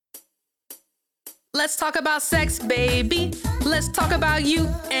Let's talk about sex, baby. Let's talk about you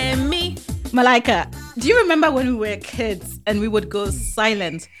and me. Malaika, do you remember when we were kids and we would go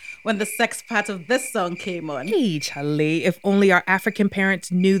silent when the sex part of this song came on? Hey, Charlie, if only our African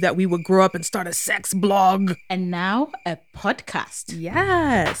parents knew that we would grow up and start a sex blog. And now a podcast.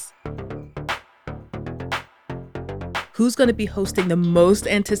 Yes. Who's going to be hosting the most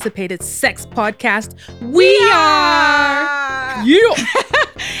anticipated sex podcast? We are! Yeah!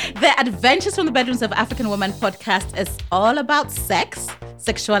 The Adventures from the Bedrooms of African Women podcast is all about sex,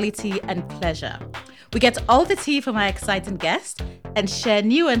 sexuality, and pleasure. We get all the tea from our exciting guests and share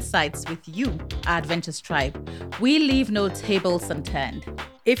new insights with you, our Adventures tribe. We leave no tables unturned.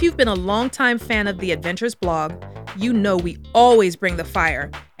 If you've been a longtime fan of the Adventures blog, you know we always bring the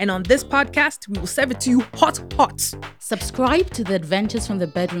fire. And on this podcast, we will serve it to you hot. Subscribe to the Adventures from the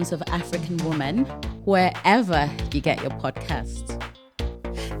Bedrooms of African Women wherever you get your podcasts.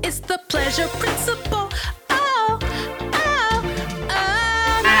 It's the pleasure principle. Oh.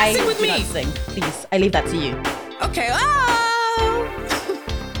 Sing with me. Do not sing, please. I leave that to you. Okay. Oh.